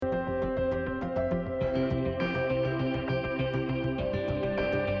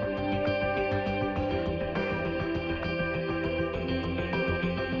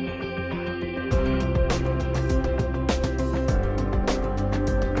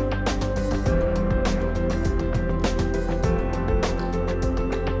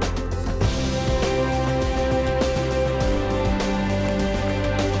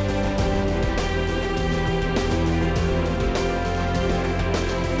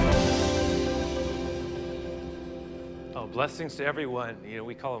Blessings to everyone. You know,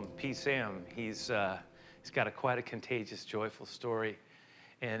 we call him P. Sam. He's got quite a contagious, joyful story.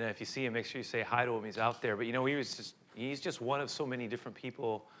 And if you see him, make sure you say hi to him. He's out there. But you know, he's just one of so many different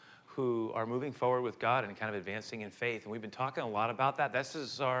people who are moving forward with God and kind of advancing in faith. And we've been talking a lot about that. This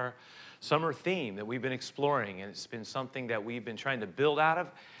is our summer theme that we've been exploring, and it's been something that we've been trying to build out of.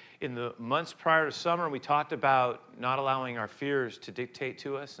 In the months prior to summer, we talked about not allowing our fears to dictate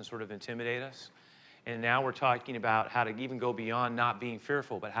to us and sort of intimidate us. And now we're talking about how to even go beyond not being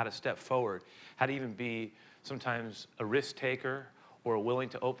fearful, but how to step forward, how to even be sometimes a risk taker or willing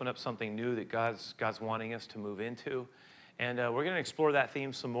to open up something new that God's wanting us to move into. And we're going to explore that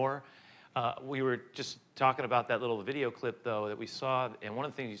theme some more. We were just talking about that little video clip, though, that we saw. And one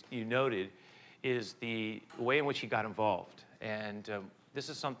of the things you noted is the way in which he got involved. And this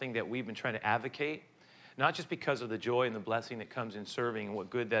is something that we've been trying to advocate, not just because of the joy and the blessing that comes in serving and what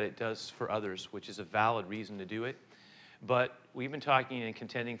good that it does for others, which is a valid reason to do it, but we've been talking and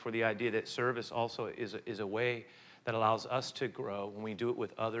contending for the idea that service also is a way that allows us to grow when we do it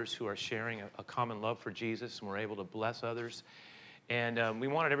with others who are sharing a common love for Jesus, and we're able to bless others. And we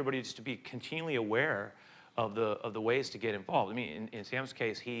wanted everybody just to be continually aware of the ways to get involved. I mean, in Sam's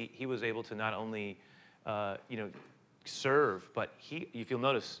case, he was able to not only serve, but if you'll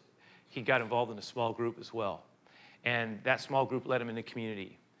notice, he got involved in a small group as well. And that small group led him into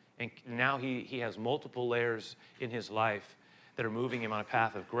community. And now he has multiple layers in his life that are moving him on a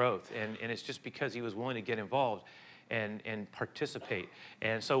path of growth. And it's just because he was willing to get involved and participate.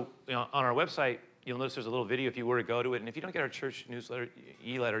 And so on our website, you'll notice there's a little video if you were to go to it. And if you don't get our church newsletter,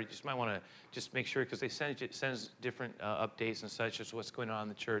 e-letter, you just might want to just make sure, because it sends different updates and such as what's going on in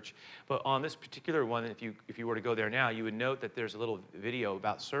the church. But on this particular one, if you were to go there now, you would note that there's a little video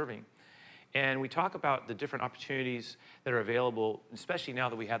about serving. And we talk about the different opportunities that are available, especially now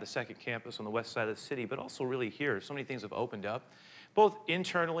that we have the second campus on the west side of the city, but also really here. So many things have opened up, both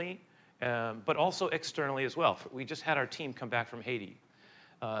internally, but also externally as well. We just had our team come back from Haiti.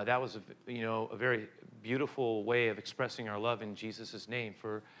 That was a very beautiful way of expressing our love in Jesus' name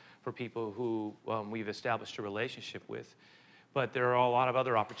for people who we've established a relationship with. But there are a lot of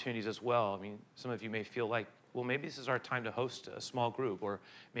other opportunities as well. I mean, some of you may feel like, well, maybe this is our time to host a small group, or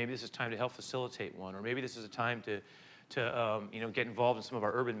maybe this is time to help facilitate one, or maybe this is a time to get involved in some of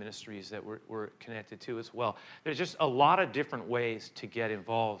our urban ministries that we're connected to as well. There's just a lot of different ways to get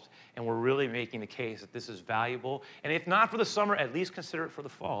involved, and we're really making the case that this is valuable. And if not for the summer, at least consider it for the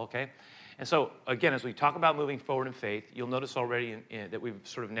fall, okay? And so, again, as we talk about moving forward in faith, you'll notice already that we've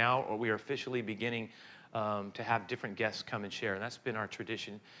sort of now, or we are officially beginning to have different guests come and share. And that's been our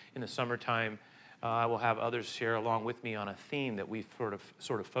tradition in the summertime. I will have others share along with me on a theme that we've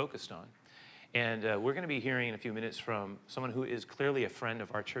sort of focused on. And we're going to be hearing in a few minutes from someone who is clearly a friend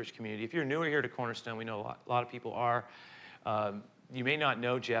of our church community. If you're newer here to Cornerstone, we know a lot of people are. You may not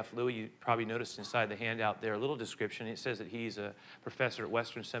know Jeff Louie. You probably noticed inside the handout there a little description. It says that he's a professor at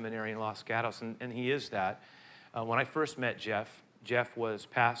Western Seminary in Los Gatos, and he is that. When I first met Jeff was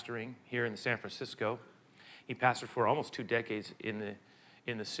pastoring here in San Francisco. He pastored for almost 2 decades in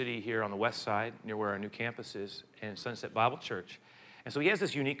the city here on the west side, near where our new campus is, and Sunset Bible Church. And so he has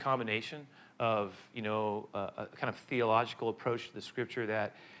this unique combination of, a kind of theological approach to the scripture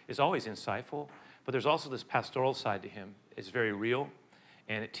that is always insightful, but there's also this pastoral side to him. It's very real,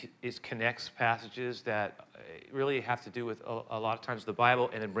 and it connects passages that really have to do with a lot of times the Bible,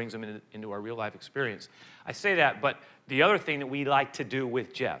 and then brings them into our real life experience. I say that, but the other thing that we like to do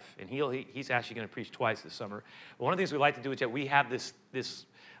with Jeff, and he's actually going to preach twice this summer. But one of the things we like to do with Jeff, we have this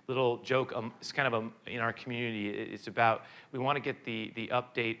little joke. It's kind of in our community. It's about, we want to get the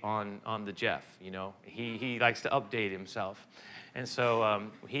update on the Jeff. He likes to update himself, and so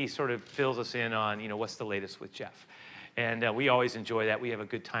he sort of fills us in on what's the latest with Jeff, and we always enjoy that. We have a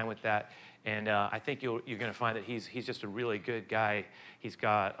good time with that. And I think you're going to find that he's just a really good guy. He's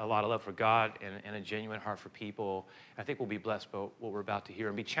got a lot of love for God and a genuine heart for people. I think we'll be blessed by what we're about to hear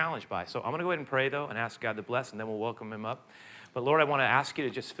and be challenged by. So I'm going to go ahead and pray, though, and ask God to bless, and then we'll welcome him up. But, Lord, I want to ask you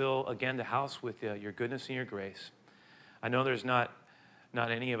to just fill, again, the house with your goodness and your grace. I know there's not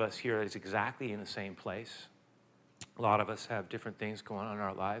any of us here that is exactly in the same place. A lot of us have different things going on in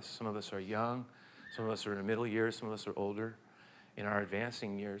our lives. Some of us are young. Some of us are in the middle years. Some of us are older in our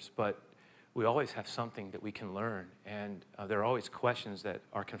advancing years. But we always have something that we can learn, and there are always questions that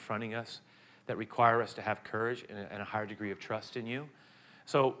are confronting us that require us to have courage and a higher degree of trust in you.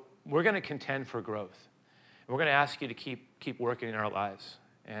 So we're going to contend for growth. And we're going to ask you to keep working in our lives.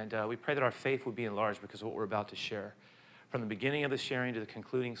 And we pray that our faith would be enlarged because of what we're about to share. From the beginning of the sharing to the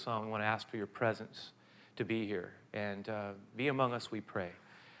concluding song, we want to ask for your presence to be here. And be among us, we pray,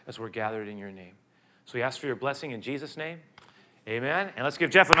 as we're gathered in your name. So we ask for your blessing in Jesus' name. Amen. And let's give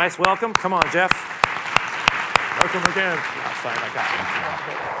Jeff a nice welcome. Come on, Jeff. Welcome again. I'll sign like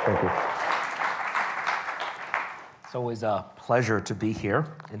that. Thank you. It's always a pleasure to be here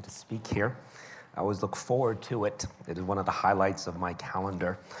and to speak here. I always look forward to it. It is one of the highlights of my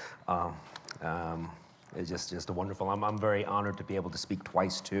calendar. It's just wonderful. I'm very honored to be able to speak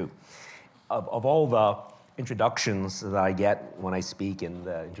twice too. Of all the introductions that I get when I speak and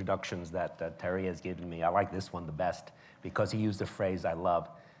the introductions that Terry has given me, I like this one the best because he used a phrase I love.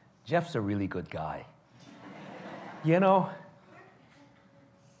 Jeff's a really good guy. You know,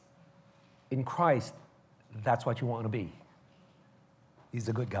 in Christ, that's what you want to be. He's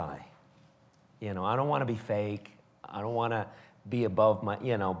a good guy. You know, I don't want to be fake. I don't want to be above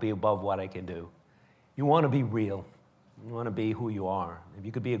be above what I can do. You want to be real. You want to be who you are. If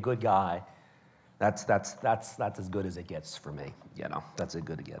you could be a good guy, that's as good as it gets for me. You know, that's as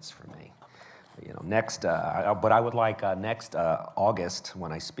good as it gets for me. You know, next, but I would like next August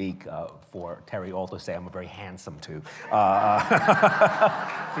when I speak for Terry also say I'm a very handsome too.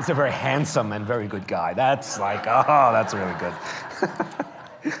 He's a very handsome and very good guy. That's like, oh, that's really good.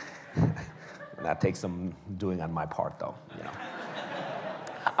 That takes some doing on my part though, you know.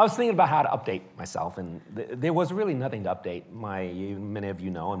 I was thinking about how to update myself, and there was really nothing to update. Many of you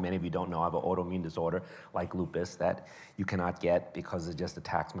know, and many of you don't know, I have an autoimmune disorder like lupus that you cannot get because it just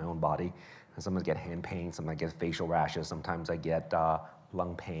attacks my own body. And sometimes I get hand pain, sometimes I get facial rashes, sometimes I get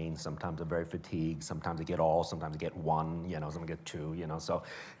lung pain, sometimes I'm very fatigued, sometimes I get all, sometimes I get one, you know, sometimes I get two, you know. So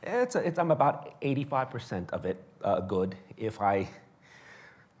I'm about 85% of it good if I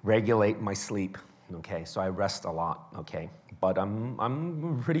regulate my sleep. Okay, so I rest a lot, okay? But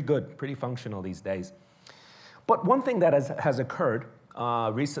I'm pretty good, pretty functional these days. But one thing that has occurred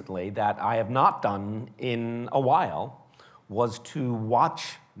recently that I have not done in a while was to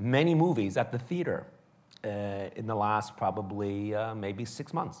watch many movies at the theater in the last probably maybe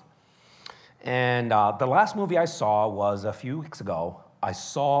 6 months. And the last movie I saw was a few weeks ago. I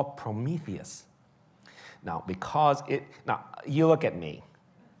saw Prometheus. Now, you look at me.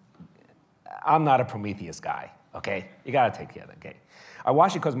 I'm not a Prometheus guy, okay? You gotta take care of that, okay? I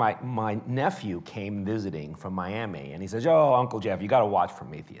watched it because my nephew came visiting from Miami, and he says, "Oh, Uncle Jeff, you gotta watch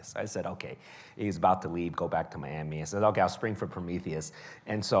Prometheus." I said, okay. He's about to leave, go back to Miami. I said, okay, I'll spring for Prometheus.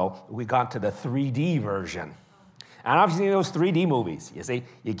 And so we got to the 3D version. And I've seen those 3D movies, you see?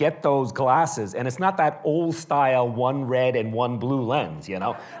 You get those glasses, and it's not that old style one red and one blue lens, you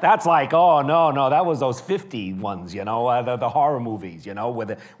know? That's like, oh, no, that was those 50 ones, you know, the horror movies, you know,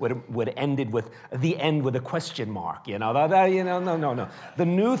 would ended with the end with a question mark, you know? No. The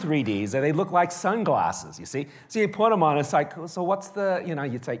new 3Ds, they look like sunglasses, you see? So you put them on, it's like, so what's the, you know,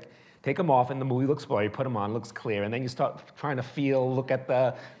 you take them off, and the movie looks blurry, put them on, looks clear, and then you start trying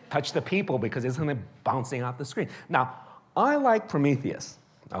to touch the people because it's something bouncing off the screen. Now, I like Prometheus,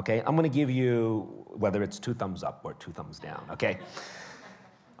 okay? I'm gonna give you, whether it's 2 thumbs up or 2 thumbs down, okay?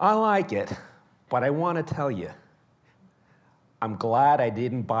 I like it, but I wanna tell you, I'm glad I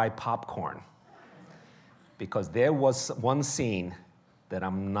didn't buy popcorn because there was one scene that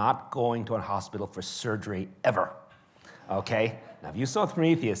I'm not going to a hospital for surgery ever, okay? Now, if you saw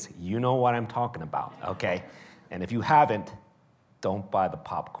Prometheus, you know what I'm talking about, okay? And if you haven't, don't buy the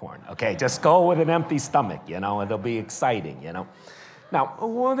popcorn, okay? Just go with an empty stomach, you know, it'll be exciting, you know? Now,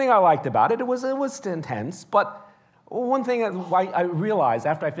 one thing I liked about it was intense, but one thing I realized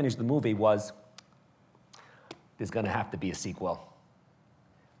after I finished the movie was there's gonna have to be a sequel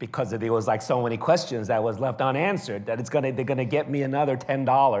because there was like so many questions that was left unanswered that they're gonna get me another $10.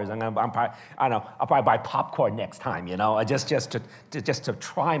 I'll probably buy popcorn next time, you know, just to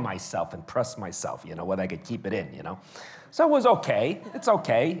try myself and press myself, you know, whether I could keep it in, you know. So it was okay. It's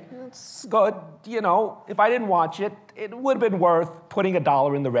okay. It's good. You know, if I didn't watch it, it would have been worth putting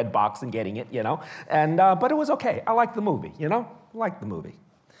 $1 in the red box and getting it, you know. And but it was okay. I liked the movie, you know. I liked the movie.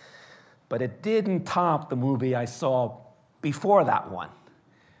 But it didn't top the movie I saw before that one,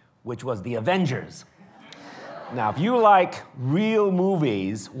 which was The Avengers. Now, if you like real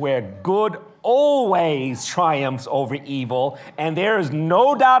movies where good always triumphs over evil, and there is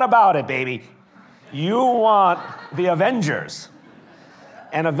no doubt about it, baby, you want The Avengers.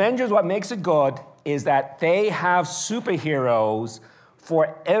 And Avengers, what makes it good is that they have superheroes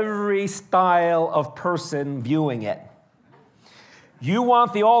for every style of person viewing it. You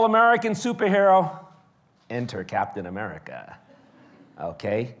want the all-American superhero? Enter Captain America,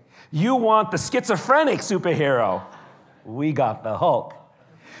 okay? You want the schizophrenic superhero? We got the Hulk.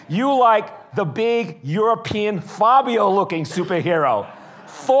 You like the big European Fabio-looking superhero?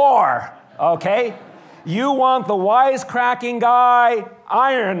 Thor. Okay? You want the wisecracking guy,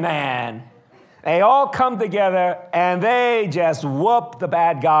 Iron Man. They all come together and they just whoop the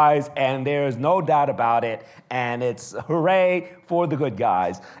bad guys, and there's no doubt about it. And it's hooray for the good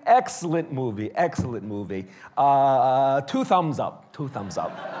guys. Excellent movie, excellent movie. 2 thumbs up, 2 thumbs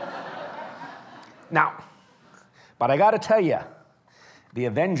up. Now, but I gotta tell you, the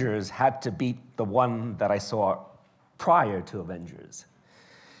Avengers had to beat the one that I saw prior to Avengers,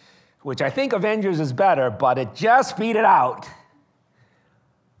 which I think Avengers is better, but it just beat it out.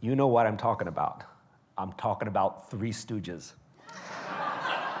 You know what I'm talking about. I'm talking about Three Stooges.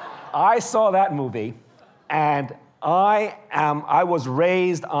 I saw that movie, and I was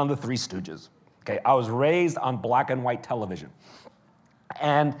raised on the Three Stooges. Okay, I was raised on black and white television.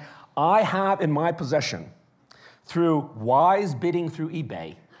 And I have in my possession, through wise bidding through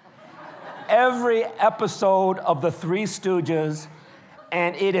eBay, every episode of the Three Stooges,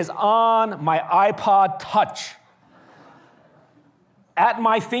 and it is on my iPod Touch. At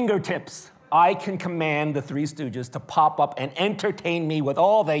my fingertips, I can command the Three Stooges to pop up and entertain me with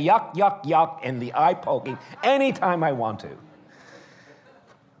all the yuck, yuck, yuck, and the eye poking anytime I want to.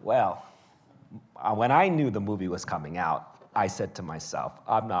 Well, when I knew the movie was coming out, I said to myself,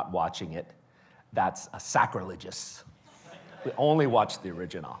 I'm not watching it. That's sacrilegious. We only watch the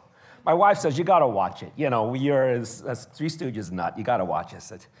original. My wife says, you gotta watch it. You know, you're a Three Stooges nut, you gotta watch it. I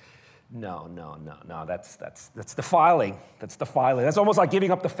said, no, that's defiling. That's defiling. That's almost like giving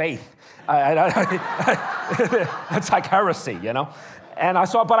up the faith. That's like heresy, you know? And I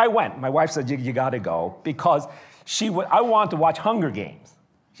saw, but I went. My wife said, you gotta go, because I wanted to watch Hunger Games.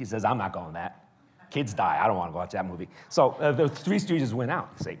 She says, I'm not going to that. Kids die, I don't want to watch that movie. So the Three Stooges went out,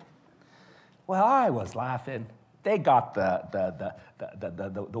 you see. Well, I was laughing. They got the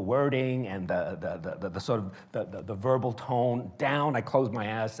wording and the sort of the verbal tone down. I closed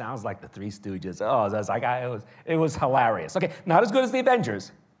my eyes. Sounds like the Three Stooges. Oh, it was hilarious. Okay, not as good as the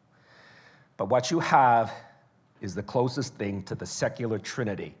Avengers, but what you have is the closest thing to the secular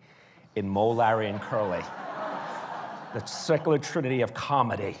trinity in Moe, Larry, and Curly. The secular trinity of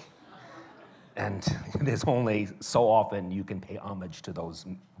comedy. And there's only so often you can pay homage to those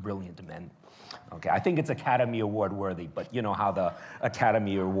brilliant men. Okay, I think it's Academy Award worthy, but you know how the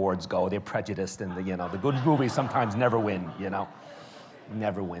Academy Awards go. They're prejudiced, and the good movies sometimes never win,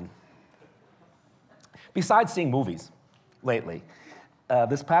 never win. Besides seeing movies lately,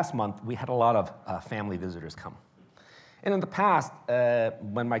 this past month we had a lot of family visitors come. And in the past,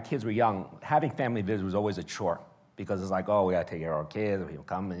 when my kids were young, having family visitors was always a chore. Because it's like, oh, we gotta take care of our kids, people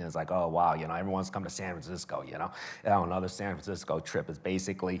come, and it's like, oh, wow, everyone's come to San Francisco, another San Francisco trip is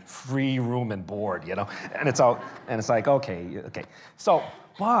basically free room and board, and it's like, okay. So,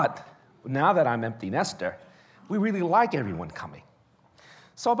 but now that I'm empty nester, we really like everyone coming.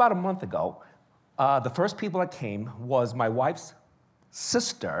 So about a month ago, the first people that came was my wife's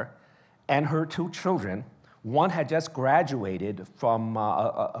sister and her 2 children. One had just graduated from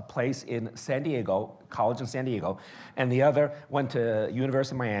a place in San Diego, college in San Diego, and the other went to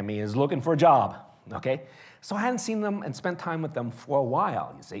University of Miami, is looking for a job, okay? So I hadn't seen them and spent time with them for a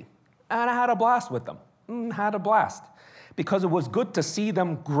while, you see. And I had a blast with them, had a blast. Because it was good to see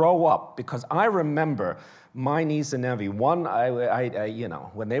them grow up, because I remember my niece and nephew, one,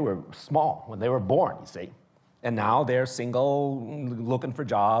 when they were small, when they were born, you see. And now they're single, looking for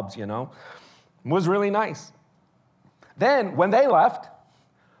jobs, was really nice. Then, when they left,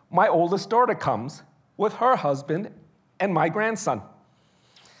 my oldest daughter comes with her husband and my grandson.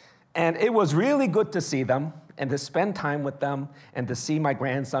 And it was really good to see them and to spend time with them and to see my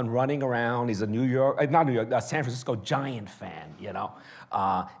grandson running around. He's a San Francisco Giant fan,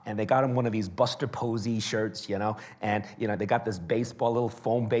 and they got him one of these Buster Posey shirts, and they got this little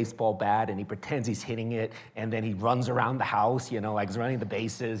foam baseball bat, and he pretends he's hitting it, and then he runs around the house, like he's running the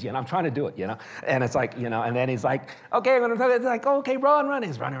bases, I'm trying to do it, and it's like, and then he's like, okay, it's like, okay, run,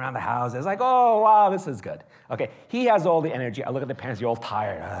 he's running around the house. It's like, oh, wow, this is good. Okay, he has all the energy. I look at the parents, you're all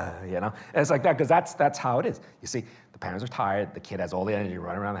tired, and it's like that, because that's how it is. You see, the parents are tired, the kid has all the energy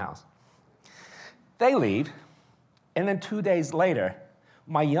running around the house. They leave, and then 2 days later,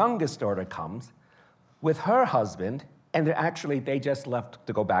 my youngest daughter comes with her husband, and they just left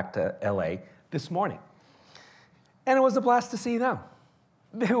to go back to LA this morning. And it was a blast to see them.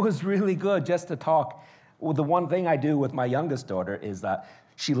 It was really good just to talk. Well, the one thing I do with my youngest daughter is that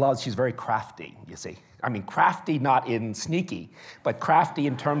she's very crafty, you see. I mean, crafty not in sneaky, but crafty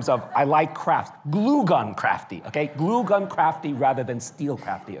in terms of, I like crafts. Glue gun crafty, okay? Glue gun crafty rather than steel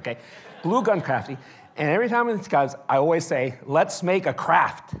crafty, okay? Glue gun crafty. And every time it comes, I always say, let's make a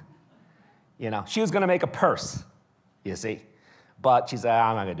craft. She was gonna make a purse, you see. But she said,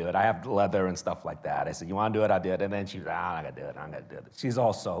 I'm not going to do it. I have leather and stuff like that. I said, you want to do it? I did. And then she said, I'm not going to do it. I'm going to do it. She's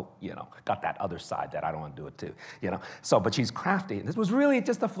also, got that other side that I don't want to do it too, So, but she's crafty. And this was really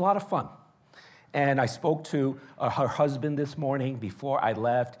just a lot of fun. And I spoke to her husband this morning before I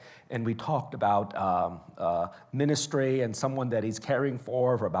left, and we talked about ministry and someone that he's caring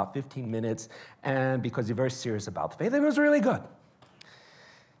for about 15 minutes, and because he's very serious about the faith. It was really good.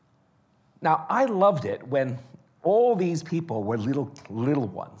 Now, I loved it when all these people were little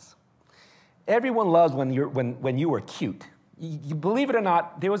ones. Everyone loves when you were cute. You believe it or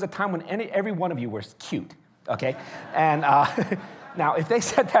not, there was a time when every one of you was cute, okay? And now, if they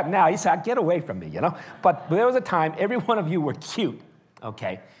said that now, you said, get away from me, But there was a time every one of you were cute,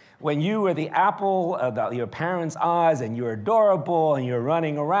 okay? When you were the apple of your parents' eyes, and you were adorable, and you were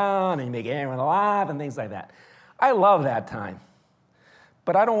running around, and you make everyone laugh, and things like that. I love that time.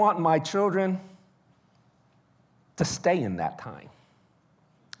 But I don't want my children to stay in that time.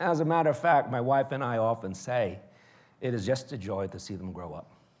 As a matter of fact, my wife and I often say, it is just a joy to see them grow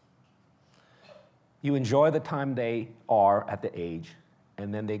up. You enjoy the time they are at the age,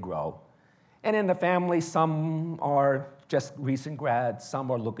 and then they grow. And in the family, some are just recent grads, some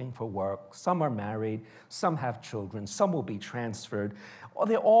are looking for work, some are married, some have children, some will be transferred.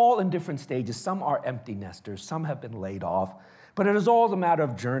 They're all in different stages. Some are empty nesters, some have been laid off. But it is all a matter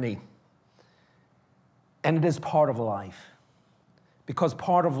of journey. And it is part of life. Because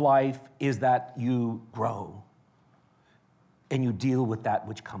part of life is that you grow and you deal with that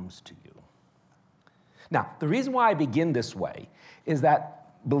which comes to you. Now, the reason why I begin this way is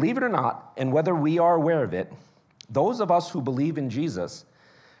that, believe it or not, and whether we are aware of it, those of us who believe in Jesus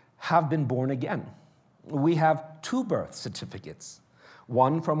have been born again. We have 2 birth certificates.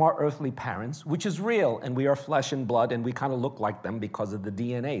 One from our earthly parents, which is real, and we are flesh and blood, and we kind of look like them because of the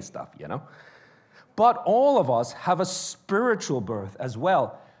DNA stuff, But all of us have a spiritual birth as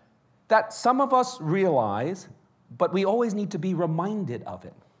well, that some of us realize, but we always need to be reminded of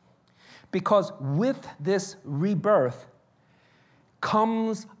it. Because with this rebirth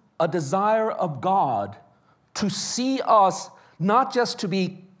comes a desire of God to see us not just to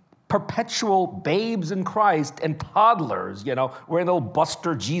be perpetual babes in Christ and toddlers, wearing little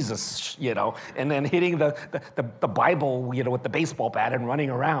Buster Jesus, and then hitting the Bible, with the baseball bat and running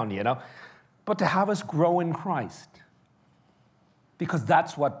around, but to have us grow in Christ. Because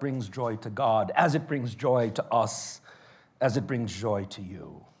that's what brings joy to God, as it brings joy to us, as it brings joy to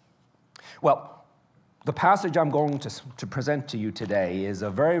you. Well, the passage I'm going to present to you today is a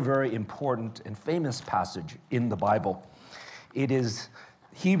very, very important and famous passage in the Bible. It is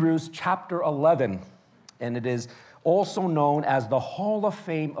Hebrews chapter 11, and it is also known as the Hall of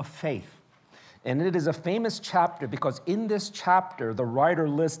Fame of Faith. And it is a famous chapter because in this chapter, the writer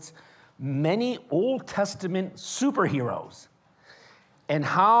lists many Old Testament superheroes and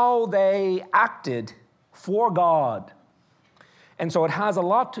how they acted for God. And so it has a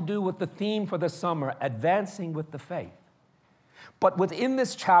lot to do with the theme for the summer, advancing with the faith. But within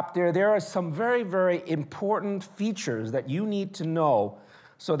this chapter, there are some very, very important features that you need to know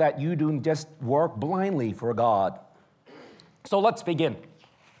so that you don't just work blindly for God. So let's begin.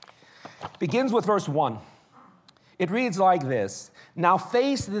 Begins with verse 1. It reads like this. Now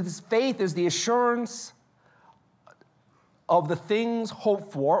faith is the assurance of the things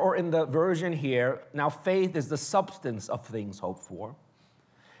hoped for, or in the version here, now faith is the substance of things hoped for,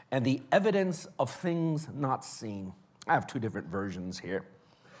 and the evidence of things not seen. I have 2 different versions here.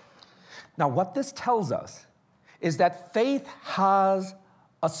 Now what this tells us is that faith has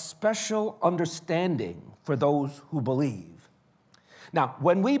a special understanding for those who believe. Now,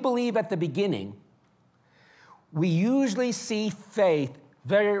 when we believe at the beginning, we usually see faith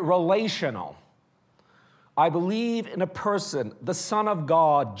very relational. I believe in a person, the Son of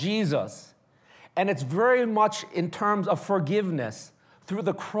God, Jesus, and it's very much in terms of forgiveness through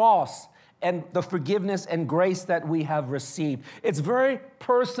the cross and the forgiveness and grace that we have received. It's very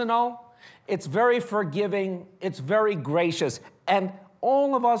personal, it's very forgiving, it's very gracious, and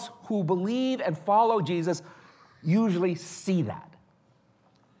all of us who believe and follow Jesus usually see that.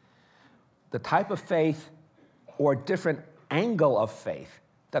 The type of faith or different angle of faith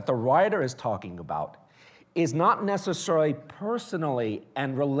that the writer is talking about is not necessarily personally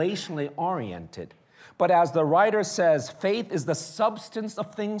and relationally oriented, but as the writer says, faith is the substance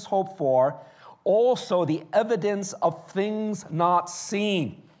of things hoped for, also the evidence of things not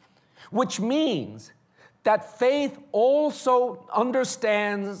seen, which means that faith also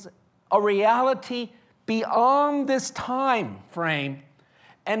understands a reality beyond this time frame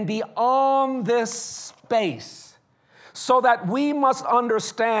and beyond this space. So that we must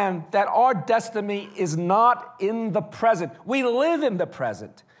understand that our destiny is not in the present. We live in the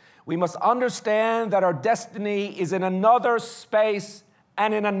present. We must understand that our destiny is in another space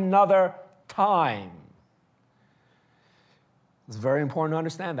and in another time. It's very important to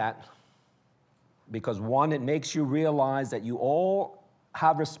understand that. Because one, it makes you realize that you all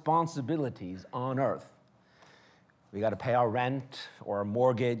have responsibilities on earth. We got to pay our rent or our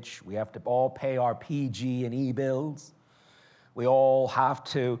mortgage. We have to all pay our PG and E bills. We all have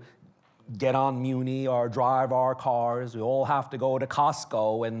to get on Muni or drive our cars. We all have to go to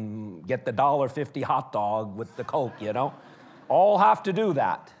Costco and get the $1.50 hot dog with the Coke, you know? All have to do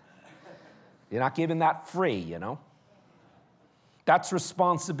that. You're not giving that free, you know? That's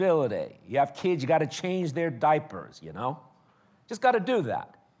responsibility. You have kids, you got to change their diapers, you know? Just got to do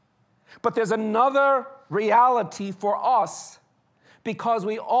that. But there's another reality for us because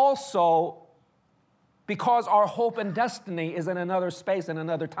our hope and destiny is in another space and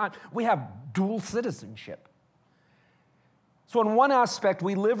another time. We have dual citizenship. So in one aspect,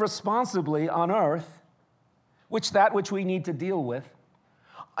 we live responsibly on earth, which we need to deal with.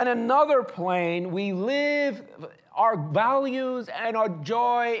 On another plane, we live, our values and our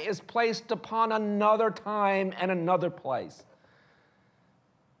joy is placed upon another time and another place.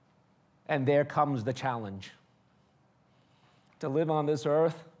 And there comes the challenge. To live on this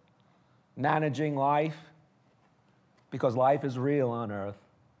earth, managing life, because life is real on earth,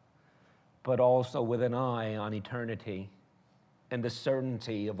 but also with an eye on eternity and the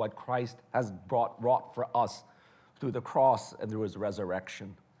certainty of what Christ has wrought for us through the cross and through his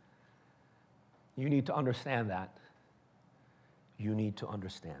resurrection. You need to understand that. You need to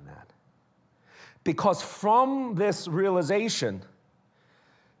understand that. Because from this realization,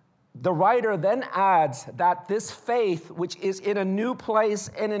 the writer then adds that this faith, which is in a new place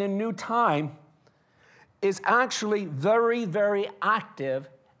and in a new time, is actually very, very active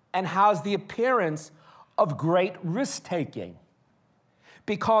and has the appearance of great risk-taking.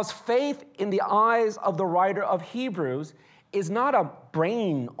 Because faith in the eyes of the writer of Hebrews is not a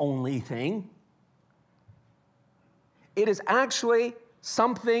brain-only thing. It is actually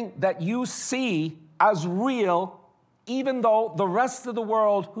something that you see as real, even though the rest of the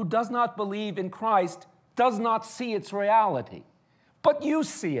world who does not believe in Christ does not see its reality. But you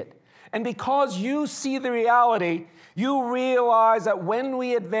see it. And because you see the reality, you realize that when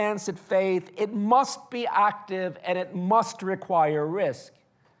we advance in faith, it must be active and it must require risk.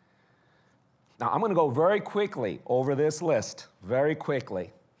 Now, I'm going to go very quickly over this list, very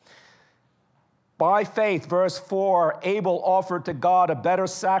quickly. By faith, verse 4, Abel offered to God a better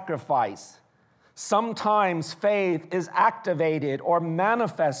sacrifice. Sometimes faith is activated or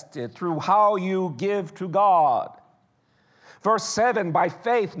manifested through how you give to God. Verse 7, by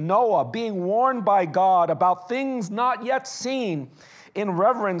faith, Noah, being warned by God about things not yet seen, in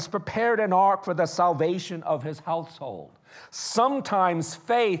reverence prepared an ark for the salvation of his household. Sometimes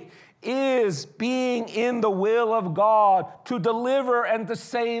faith is being in the will of God to deliver and to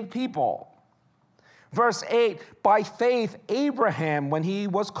save people. Verse 8, by faith, Abraham, when he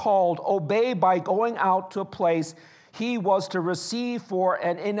was called, obeyed by going out to a place he was to receive for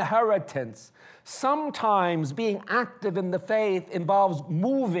an inheritance. Sometimes being active in the faith involves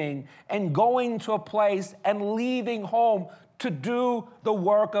moving and going to a place and leaving home to do the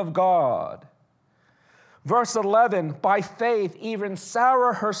work of God. Verse 11, by faith, even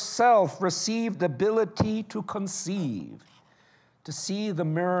Sarah herself received ability to conceive, to see the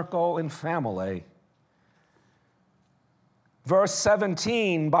miracle in family. Verse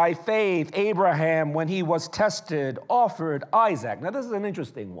 17, by faith, Abraham, when he was tested, offered Isaac. Now, this is an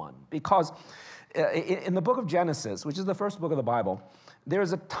interesting one because in the book of Genesis, which is the first book of the Bible,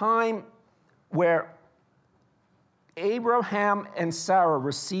 there's a time where Abraham and Sarah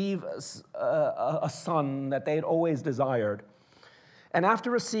receive a son that they had always desired. And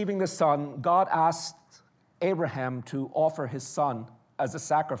after receiving the son, God asked Abraham to offer his son as a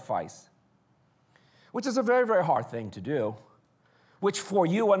sacrifice, which is a very, very hard thing to do, which for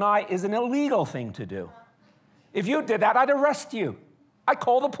you and I is an illegal thing to do. If you did that, I'd arrest you. I'd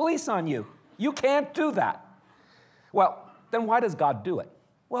call the police on you. You can't do that. Well, then why does God do it?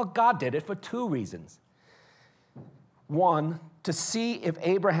 Well, God did it for two reasons. One, to see if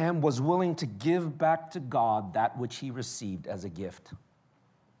Abraham was willing to give back to God that which he received as a gift.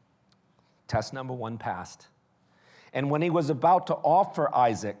 Test number one passed. And when he was about to offer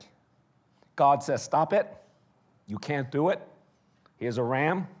Isaac, God says, stop it. You can't do it. Here's a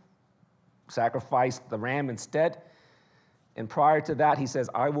ram. Sacrifice the ram instead. And prior to that, he says,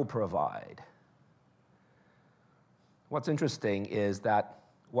 I will provide. What's interesting is that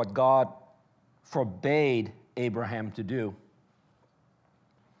what God forbade Abraham to do,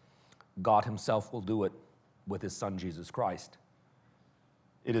 God himself will do it with his son, Jesus Christ.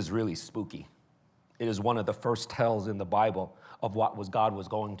 It is really spooky. It is one of the first tells in the Bible of what God was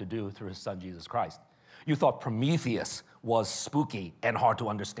going to do through his son, Jesus Christ. You thought Prometheus was spooky and hard to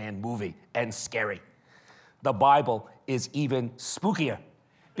understand movie and scary. The Bible is even spookier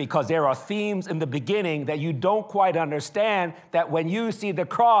because there are themes in the beginning that you don't quite understand, that when you see the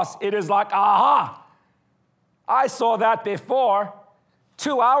cross, it is like, aha, I saw that before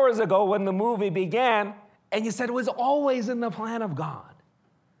 2 hours ago when the movie began, and you said it was always in the plan of God.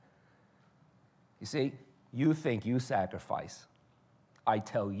 You see, you think you sacrifice. I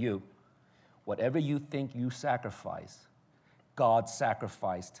tell you, whatever you think you sacrifice, God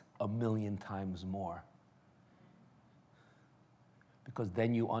sacrificed 1,000,000 times more. Because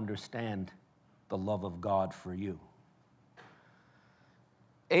then you understand the love of God for you.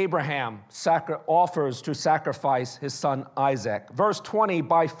 Abraham offers to sacrifice his son Isaac. Verse 20,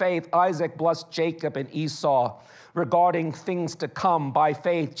 by faith, Isaac blessed Jacob and Esau regarding things to come. By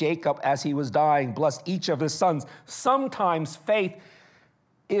faith, Jacob, as he was dying, blessed each of his sons. Sometimes faith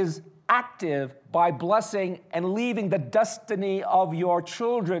is active by blessing and leaving the destiny of your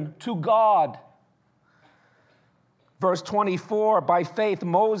children to God. Verse 24, by faith,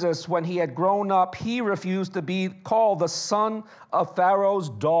 Moses, when he had grown up, he refused to be called the son of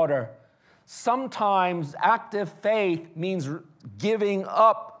Pharaoh's daughter. Sometimes active faith means giving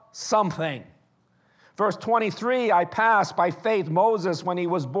up something. Verse 23, I passed by faith. Moses, when he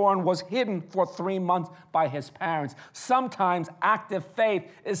was born, was hidden for 3 months by his parents. Sometimes active faith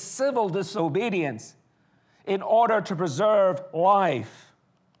is civil disobedience in order to preserve life.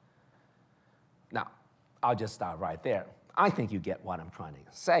 Now, I'll just stop right there. I think you get what I'm trying to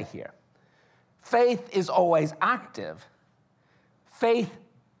say here. Faith is always active. Faith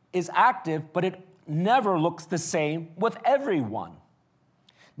is active, but it never looks the same with everyone.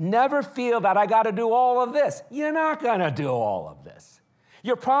 Never feel that I got to do all of this. You're not going to do all of this.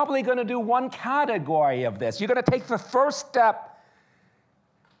 You're probably going to do one category of this. You're going to take the first step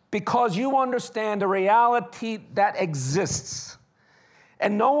because you understand the reality that exists,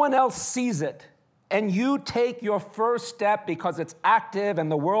 and no one else sees it. And you take your first step because it's active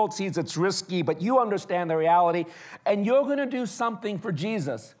and the world sees it's risky, but you understand the reality, and you're going to do something for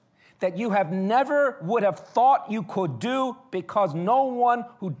Jesus that you have never would have thought you could do because no one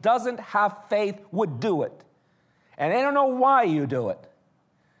who doesn't have faith would do it. And they don't know why you do it.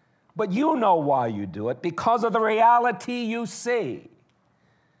 But you know why you do it, because of the reality you see.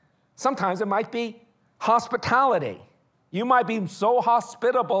 Sometimes it might be hospitality. You might be so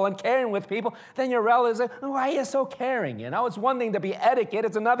hospitable and caring with people, then your relatives say, oh, why are you so caring? You know, it's one thing to be etiquette,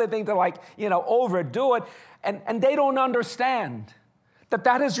 it's another thing to overdo it. And they don't understand that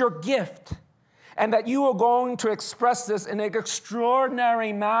that is your gift and that you are going to express this in an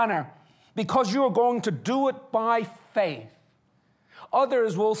extraordinary manner because you are going to do it by faith.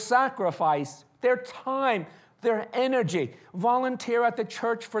 Others will sacrifice their time, their energy, volunteer at the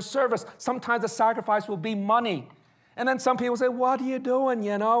church for service. Sometimes the sacrifice will be money. And then some people say, what are you doing,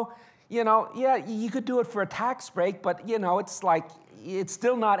 yeah, you could do it for a tax break, but, it's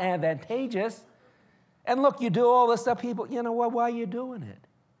still not advantageous. And look, you do all this stuff, people, why are you doing it?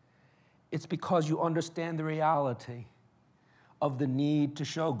 It's because you understand the reality of the need to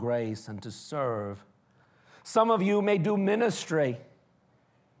show grace and to serve. Some of you may do minister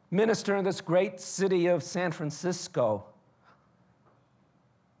in this great city of San Francisco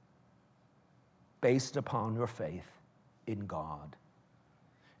based upon your faith in God.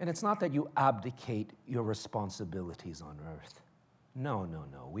 And it's not that you abdicate your responsibilities on earth. No.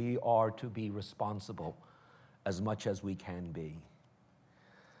 We are to be responsible as much as we can be.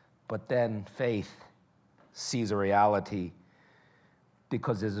 But then faith sees a reality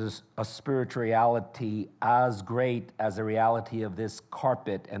because there's a spirituality as great as the reality of this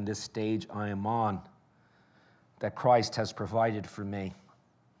carpet and this stage I am on that Christ has provided for me.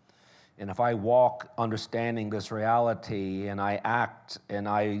 And if I walk understanding this reality and I act and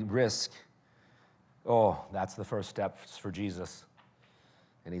I risk, that's the first step for Jesus.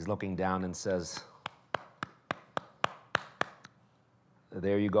 And he's looking down and says,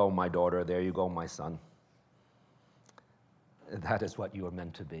 there you go, my daughter. There you go, my son. That is what you are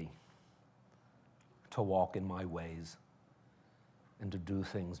meant to be, to walk in my ways and to do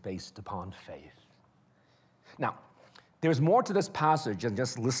things based upon faith. Now, there's more to this passage than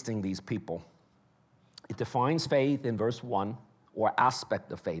just listing these people. It defines faith in verse 1, or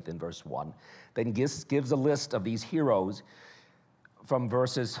aspect of faith in verse 1, then gives a list of these heroes from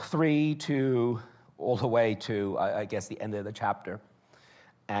verses 3 to all the way to, the end of the chapter.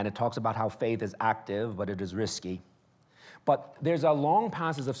 And it talks about how faith is active, but it is risky. But there's a long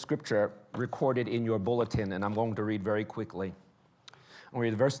passage of scripture recorded in your bulletin, and I'm going to read very quickly. I'll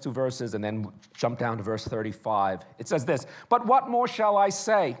read the first 2 verses and then jump down to verse 35. It says this, "But what more shall I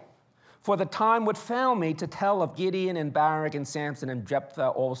say? For the time would fail me to tell of Gideon and Barak and Samson and Jephthah,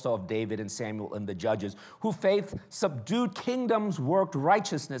 also of David and Samuel and the judges, who faith subdued kingdoms, worked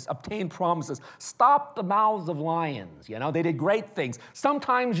righteousness, obtained promises, stopped the mouths of lions." You know, they did great things.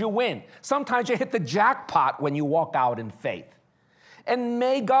 Sometimes you win. Sometimes you hit the jackpot when you walk out in faith. And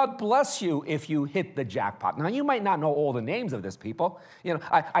may God bless you if you hit the jackpot. Now, you might not know all the names of these people. You know,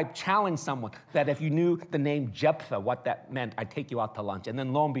 I challenged someone that if you knew the name Jephthah, what that meant, I'd take you out to lunch. And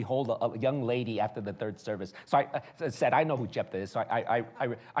then lo and behold, a young lady after the 3rd service. So I said, I know who Jephthah is, so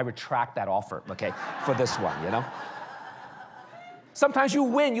I retract that offer, okay, for this one, you know. Sometimes you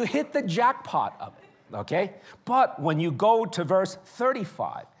win, you hit the jackpot of it, okay? But when you go to verse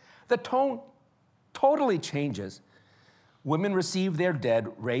 35, the tone totally changes. Women received their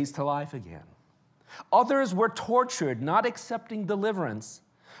dead raised to life again. Others were tortured, not accepting deliverance,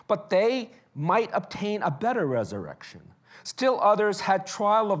 but they might obtain a better resurrection. Still others had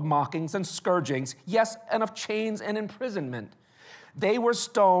trial of mockings and scourgings, yes, and of chains and imprisonment. They were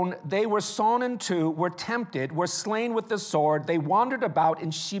stoned, they were sawn in two, were tempted, were slain with the sword. They wandered about in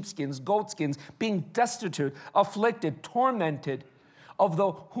sheepskins, goatskins, being destitute, afflicted, tormented, of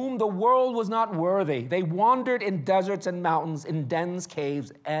whom the world was not worthy. They wandered in deserts and mountains, in dens,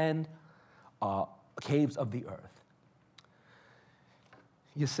 caves, and caves of the earth.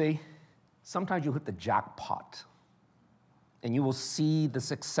 You see, sometimes you hit the jackpot, and you will see the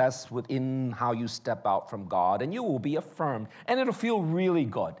success within how you step out from God, and you will be affirmed, and it'll feel really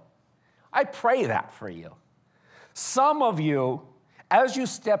good. I pray that for you. Some of you, as you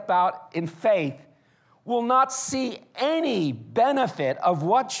step out in faith, will not see any benefit of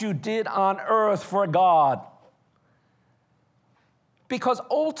what you did on earth for God. Because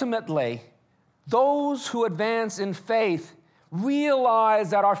ultimately, those who advance in faith realize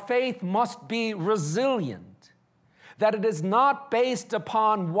that our faith must be resilient, that it is not based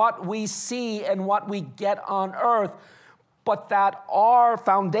upon what we see and what we get on earth, but that our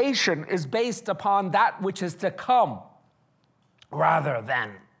foundation is based upon that which is to come rather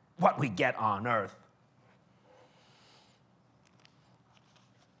than what we get on earth.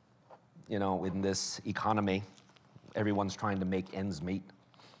 You know, in this economy, everyone's trying to make ends meet.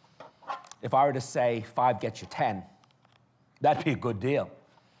 If I were to say 5 gets you 10, that'd be a good deal.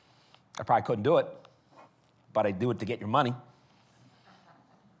 I probably couldn't do it, but I'd do it to get your money.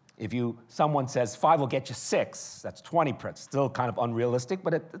 If someone says 5 will get you 6, that's 20%. Still kind of unrealistic,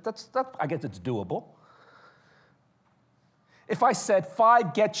 but I guess it's doable. If I said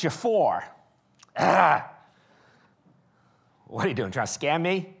 5 gets you 4, what are you doing, trying to scam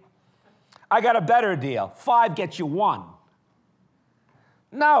me? I got a better deal. 5 gets you 1.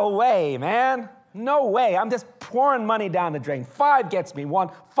 No way, man. No way. I'm just pouring money down the drain. 5 gets me 1.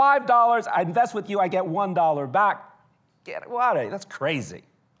 $5, I invest with you, I get $1 back. Get out of here. That's crazy.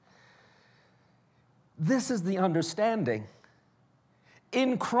 This is the understanding.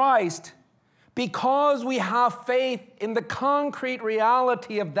 In Christ, because we have faith in the concrete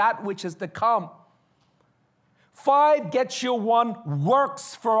reality of that which is to come, 5 gets you 1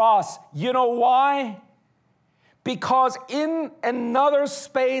 works for us. You know why? Because in another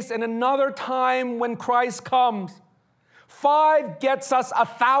space and another time when Christ comes, 5 gets us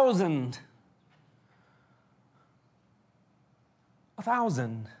 1,000.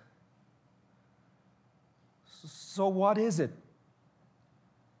 1,000. So what is it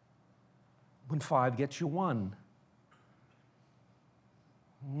when 5 gets you 1?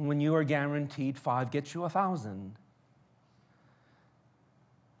 When you are guaranteed 5 gets you 1,000.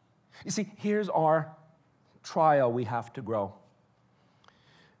 You see, here's our trial we have to grow.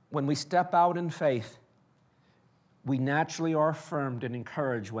 When we step out in faith, we naturally are affirmed and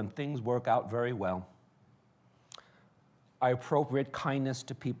encouraged when things work out very well. I appropriate kindness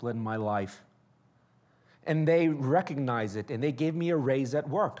to people in my life, and they recognize it, and they give me a raise at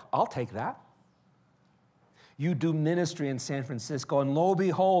work. I'll take that. You do ministry in San Francisco, and lo and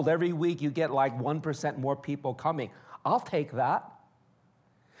behold, every week you get like 1% more people coming. I'll take that.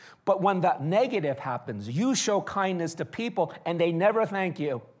 But when that negative happens, you show kindness to people, and they never thank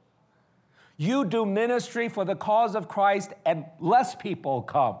you. You do ministry for the cause of Christ, and less people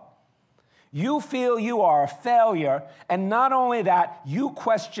come. You feel you are a failure, and not only that, you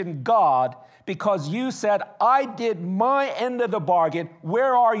question God because you said, I did my end of the bargain.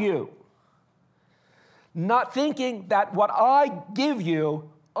 Where are you? Not thinking that what I give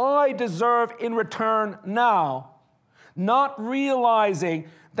you, I deserve in return now. not realizing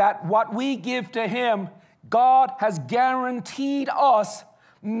that what we give to him, God has guaranteed us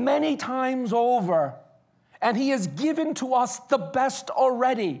many times over, and he has given to us the best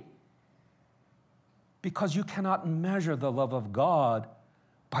already. Because you cannot measure the love of God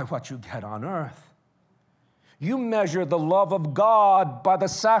by what you get on earth. You measure the love of God by the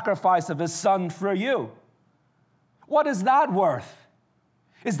sacrifice of his son for you. What is that worth?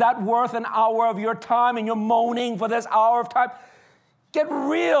 Is that worth an hour of your time and you're moaning for this hour of time? Get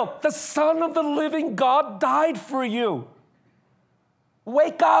real. The Son of the living God died for you.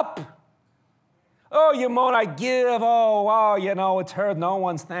 Wake up. Oh, you moan, I give. Oh, wow, it's hurt. No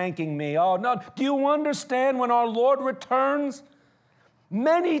one's thanking me. Oh, no. Do you understand when our Lord returns?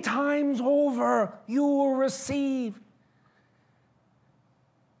 Many times over, you will receive.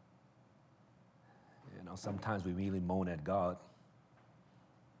 Sometimes we really moan at God.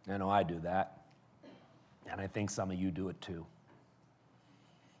 I know I do that. And I think some of you do it too.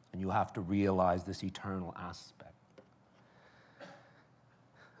 And you have to realize this eternal aspect.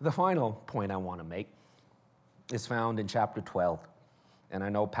 The final point I want to make is found in chapter 12. And I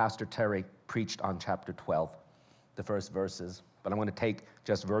know Pastor Terry preached on chapter 12, the first verses, but I'm going to take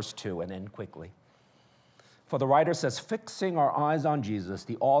just verse 2 and end quickly. For the writer says, fixing our eyes on Jesus,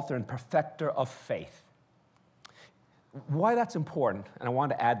 the author and perfecter of faith. Why that's important, and I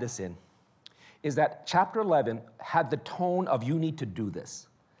want to add this in, is that chapter 11 had the tone of you need to do this.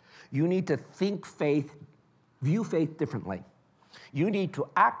 You need to think faith, view faith differently. You need to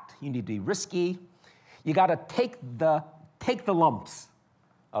act, you need to be risky. You got to take the lumps,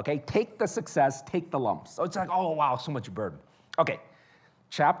 okay? Take the success, take the lumps. So it's like, oh, wow, so much burden. Okay,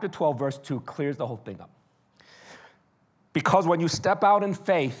 chapter 12, verse 2 clears the whole thing up. Because when you step out in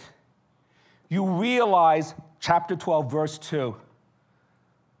faith, you realize, chapter 12, verse 2,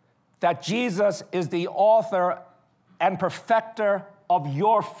 that Jesus is the author and perfecter of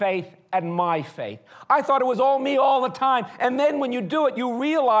your faith and my faith. I thought it was all me all the time. And then when you do it, you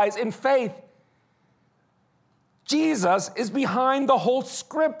realize in faith, Jesus is behind the whole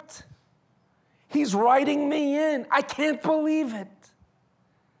script. He's writing me in. I can't believe it.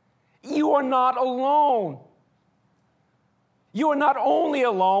 You are not alone. You are not only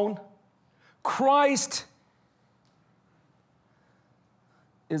alone, Christ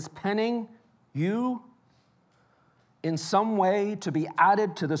is penning you in some way to be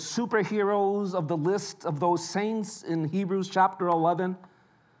added to the superheroes of the list of those saints in Hebrews chapter 11.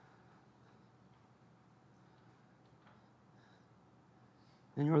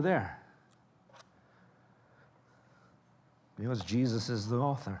 And you're there. Because Jesus is the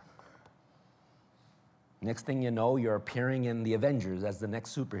author. Next thing you know, you're appearing in the Avengers as the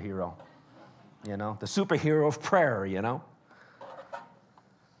next superhero. The superhero of prayer,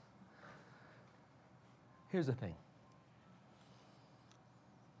 Here's the thing.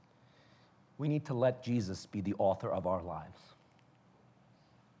 We need to let Jesus be the author of our lives.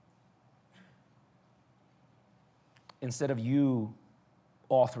 Instead of you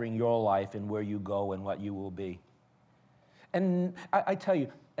authoring your life and where you go and what you will be. And I tell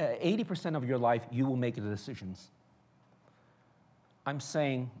you, 80% of your life, you will make the decisions. I'm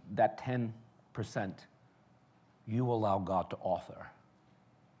saying that 10%, you allow God to author.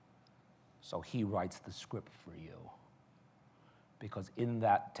 So he writes the script for you. Because in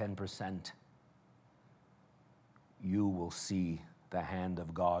that 10%, you will see the hand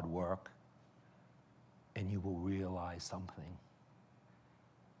of God work, and you will realize something,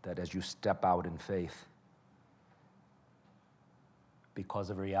 that as you step out in faith, because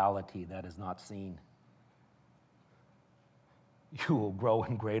of reality that is not seen, you will grow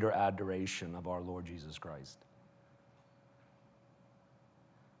in greater adoration of our Lord Jesus Christ.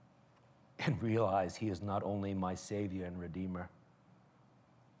 And realize he is not only my Savior and Redeemer,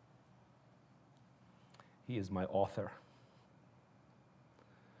 he is my author.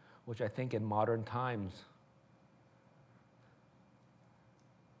 Which I think in modern times,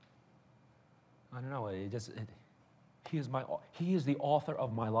 I don't know, he is the author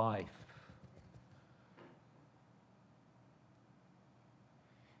of my life.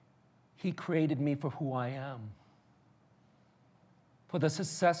 He created me for who I am. For the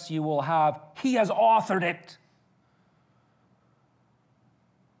success you will have, he has authored it.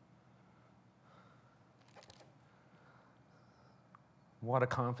 What a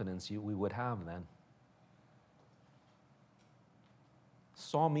confidence we would have then.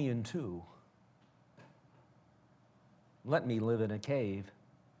 Saw me in two. Let me live in a cave.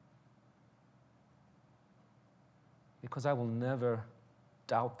 Because I will never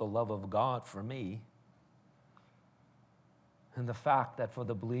doubt the love of God for me. And the fact that for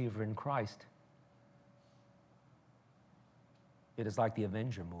the believer in Christ, It is like the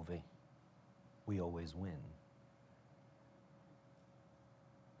Avenger movie. We always win.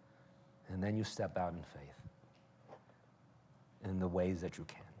 And then you step out in faith in the ways that you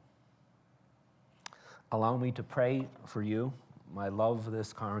can. Allow me to pray for you. I love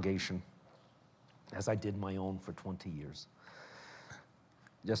this congregation, as I did my own for 20 years.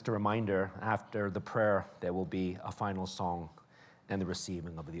 Just a reminder, after the prayer, there will be a final song and the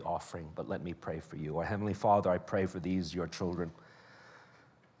receiving of the offering. But let me pray for you. Our Heavenly Father, I pray for these, your children.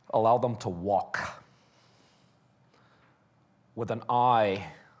 Allow them to walk with an eye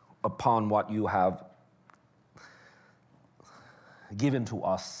upon what you have given to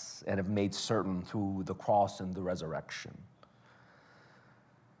us and have made certain through the cross and the resurrection.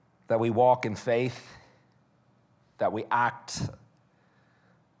 That we walk in faith, that we act,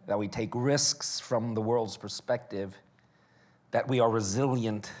 that we take risks from the world's perspective, that we are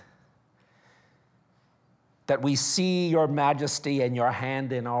resilient, that we see your majesty and your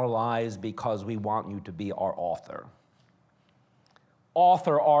hand in our lives because we want you to be our author.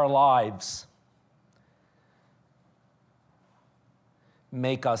 Author our lives.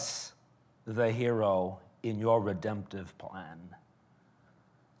 Make us the hero in your redemptive plan.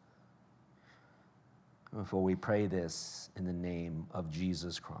 For we pray this in the name of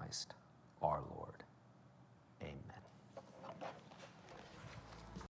Jesus Christ, our Lord. Amen.